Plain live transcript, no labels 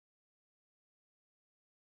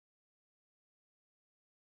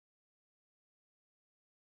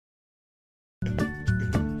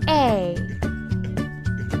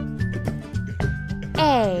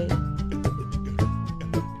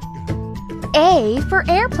A for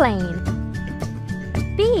airplane.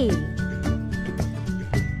 B.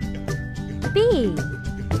 B.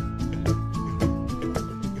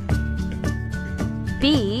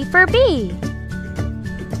 B for bee.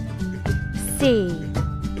 C.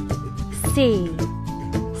 C.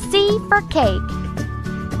 C for cake.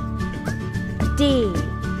 D.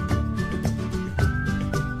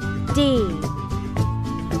 D.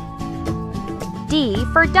 D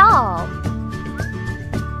for doll.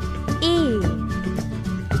 E.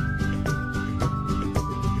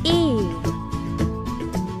 E.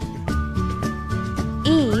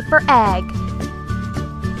 E for egg.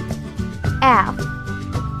 F.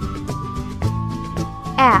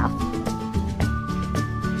 F.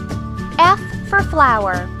 F for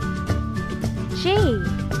flower. G.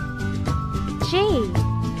 G.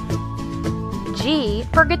 G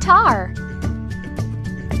for guitar.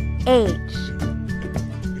 H.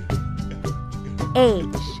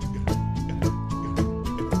 H.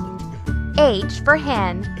 H for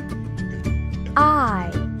hen.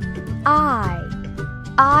 I.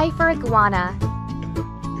 I for iguana.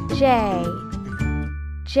 J.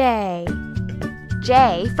 J.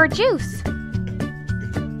 J for juice.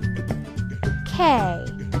 K.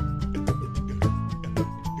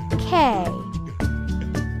 K.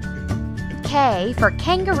 K for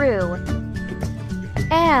kangaroo.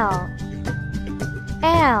 L.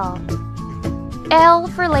 L. L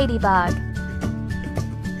for ladybug.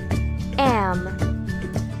 M.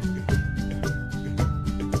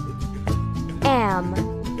 M.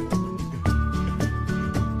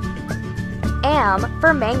 M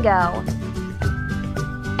for mango.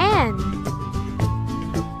 N.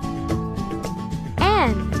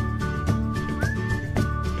 N.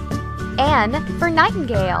 N for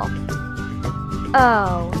nightingale.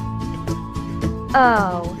 O.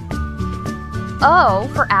 O. O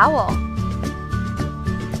for owl.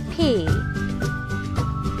 P.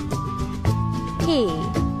 P.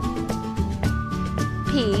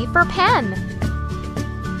 P for pen.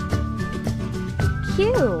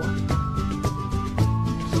 Q.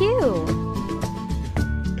 Q.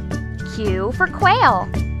 Q for quail.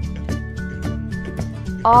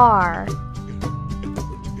 R.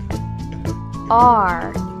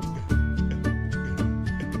 R.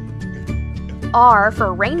 R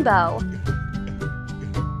for rainbow.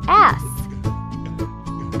 S.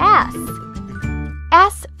 S.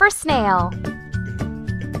 S for snail.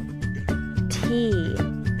 T.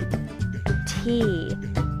 T.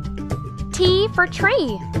 T for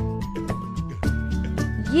tree.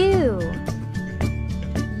 U.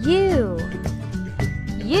 U.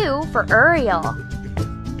 U for Uriel.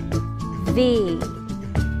 V.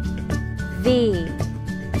 V.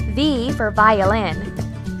 V for violin.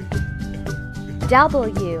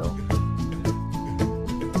 W.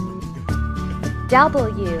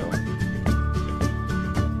 W.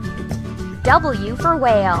 W for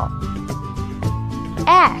whale.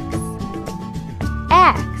 X.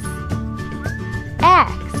 X.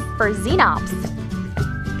 X for xenops.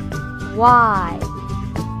 Y.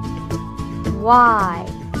 Y.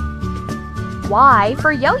 Y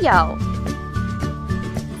for yo-yo.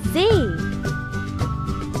 Z.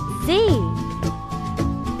 Z.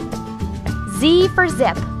 Z for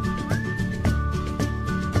zip.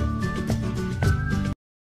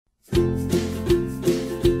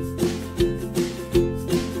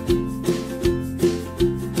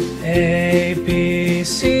 A, B,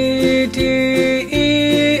 C, D,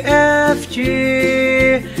 E, F, G,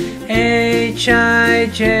 H, I,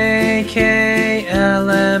 J, K, L,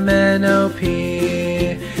 M, N, O,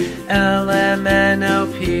 P, L, M, N, O,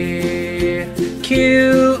 P,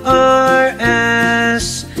 Q, R,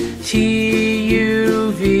 S, T,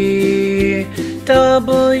 U, V,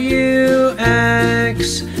 W,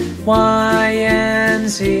 X, Y, and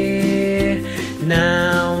Z.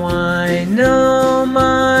 Now I know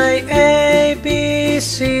my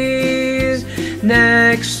ABCs.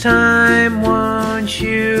 Next time, won't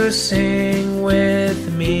you sing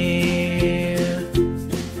with me?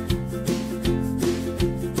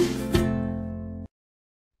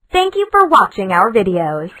 Thank you for watching our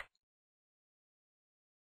videos.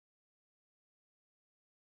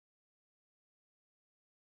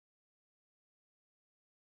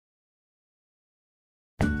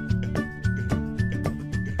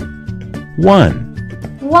 One.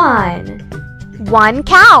 One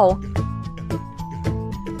cow.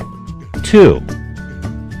 Two.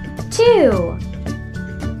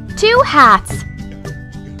 Two hats.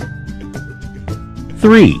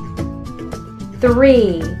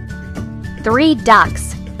 Three. Three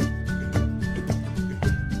ducks.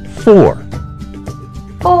 Four.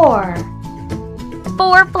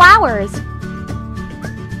 Four flowers.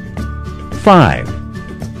 5,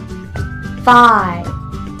 5.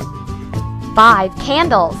 5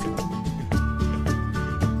 candles.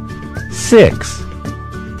 6,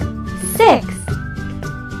 6.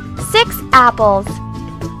 6 apples.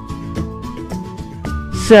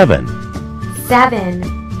 7, 7.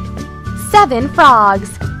 7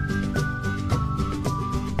 frogs.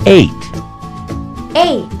 8,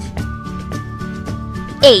 8.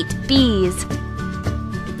 8 bees.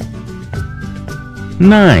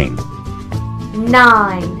 9,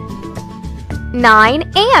 9.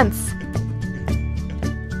 9 ants.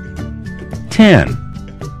 10,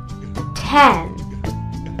 10.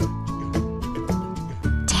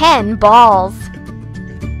 10 balls.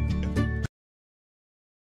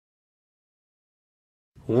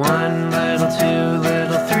 1 little, 2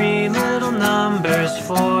 little, 3 little numbers,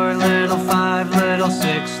 4 little, 5 little,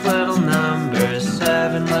 6 little numbers,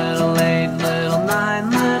 7 little, 8 little, 9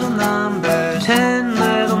 little numbers, 10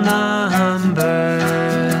 little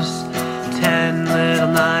numbers, 10 little,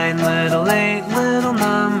 9 little, 8 little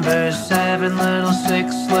numbers, 7 little,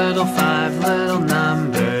 6 little, 5 little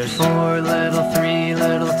numbers, 4 little, 3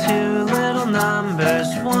 little, 2 little numbers,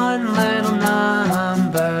 1 little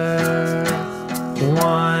number. 1,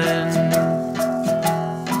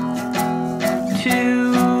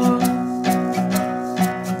 2,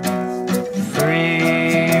 3,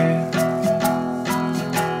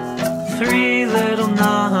 3 little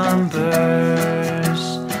numbers,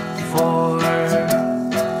 4,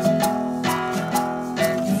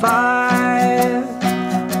 5,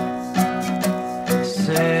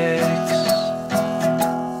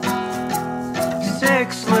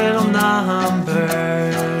 6 little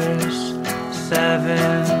numbers, 7,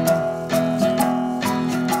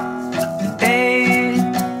 8,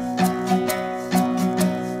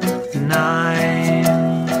 9,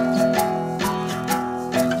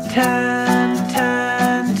 10,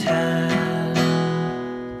 10, 10.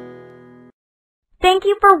 Thank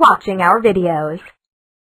you for watching our videos.